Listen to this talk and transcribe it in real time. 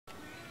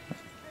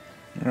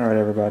Alright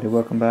everybody,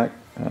 welcome back.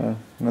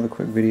 Another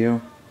quick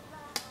video.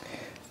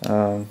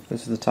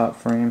 This is the top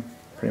frame.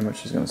 Pretty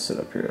much just going to sit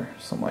up here,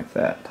 something like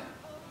that.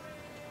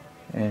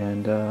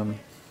 And I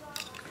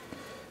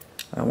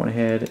went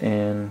ahead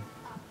and,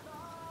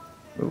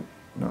 oh,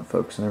 not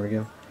focusing, there we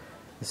go.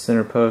 The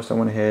center post, I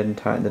went ahead and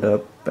tightened it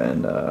up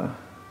and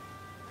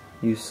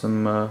used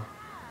some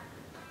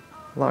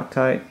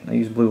Loctite. I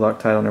used blue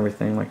Loctite on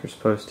everything like you're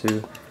supposed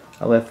to.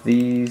 I left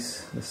the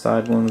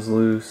side ones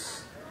loose,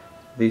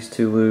 these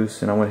two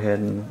loose, and I went ahead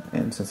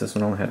and since this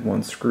one only had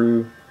one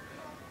screw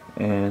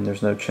and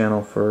there's no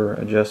channel for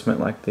adjustment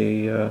like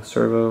the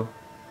servo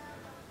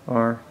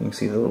are, you can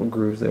see the little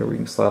grooves there where you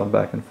can slide them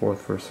back and forth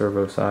for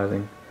servo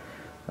sizing.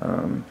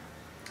 Went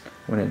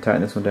ahead and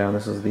tightened this one down.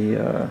 This is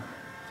the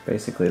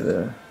basically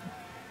the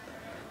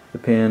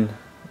pin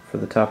for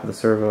the top of the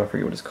servo. I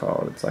forget what it's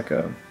called. It's like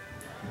a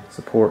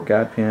support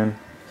guide pin.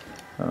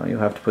 You'll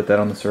have to put that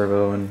on the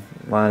servo and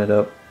line it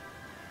up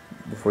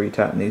before you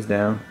tighten these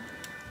down.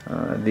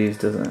 These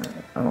doesn't.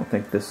 I don't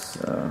think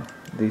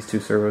these two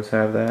servos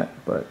have that,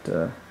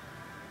 but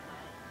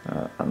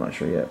I'm not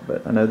sure yet.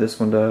 But I know this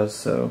one does,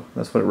 so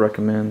that's what it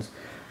recommends.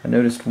 I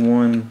noticed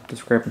one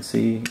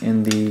discrepancy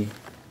in the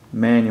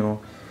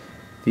manual.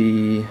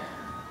 Here,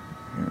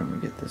 let me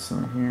get this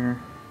on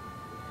here.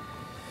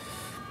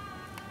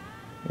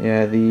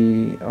 Yeah,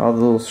 all the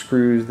little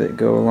screws that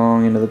go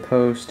along into the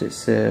post, it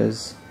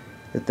says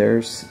that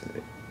there's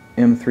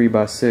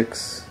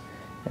M3x6,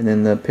 and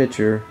then the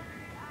picture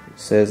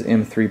says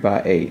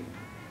M3x8.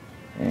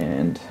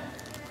 And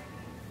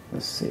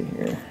let's see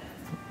here.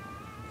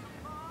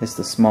 It's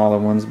the smaller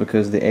ones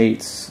because the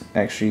 8s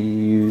actually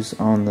use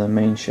on the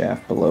main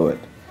shaft below it.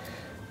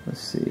 Let's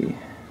see.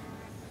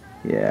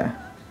 Yeah,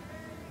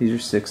 these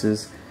are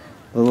 6s.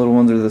 The little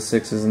ones are the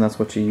 6s, and that's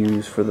what you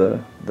use for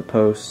the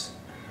posts,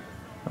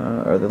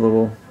 or the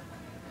little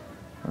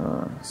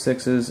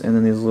 6s, and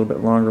then these little bit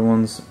longer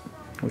ones,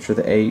 which are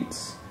the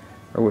 8s,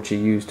 are what you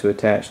use to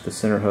attach the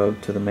center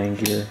hub to the main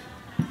gear.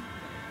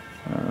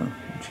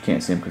 But you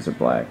can't see them because they're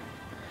black.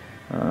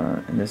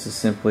 And this is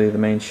simply the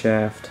main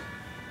shaft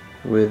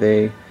with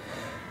a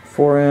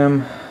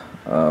 4M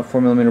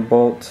 4mm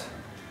bolt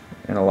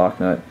and a lock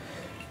nut.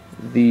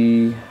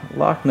 The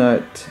lock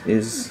nut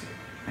has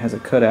a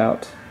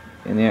cutout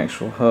in the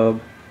actual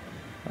hub,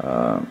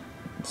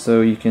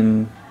 so you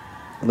can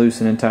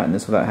loosen and tighten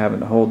this without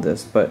having to hold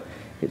this, but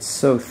it's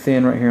so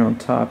thin right here on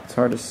top it's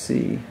hard to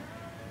see.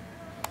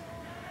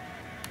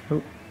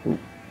 Oop, oop.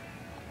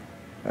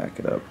 Back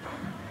it up.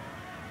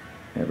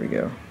 There we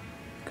go.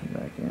 Come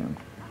back in.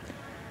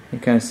 You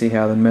kind of see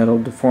how the metal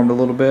deformed a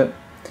little bit.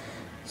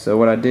 So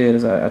what I did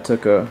is I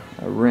took a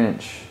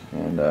wrench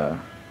and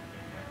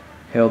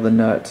held the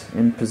nut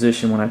in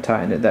position when I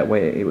tightened it. That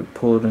way it would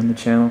pull it in the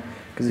channel.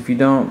 Because if you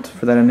don't,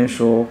 for that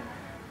initial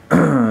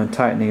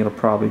tightening, it'll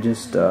probably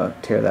just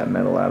tear that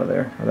metal out of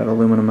there, or that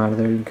aluminum out of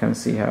there. You can kind of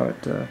see how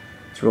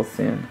it's real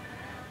thin.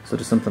 So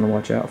just something to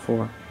watch out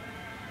for.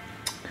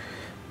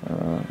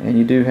 And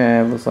you do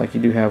have, looks like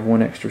you do have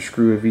one extra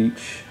screw of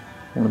each.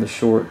 One of the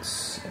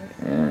shorts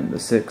and the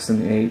 6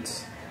 and the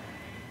 8s.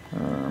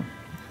 I'm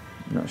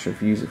not sure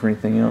if you use it for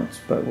anything else,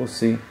 but we'll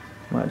see.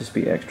 Might just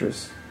be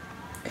extras.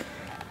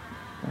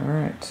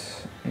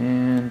 Alright,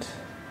 and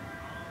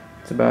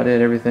that's about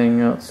it.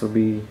 Everything else will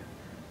be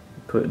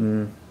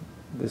putting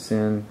this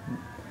in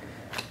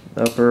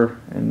the upper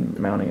and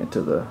mounting it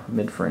to the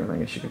mid frame, I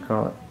guess you could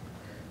call it.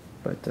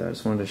 But I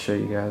just wanted to show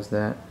you guys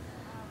that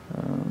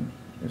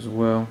as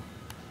well.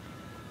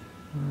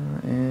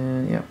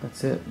 And yeah,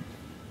 that's it.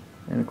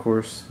 And of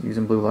course,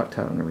 using blue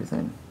Loctite on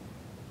everything.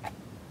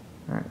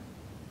 Alright,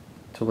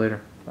 till later.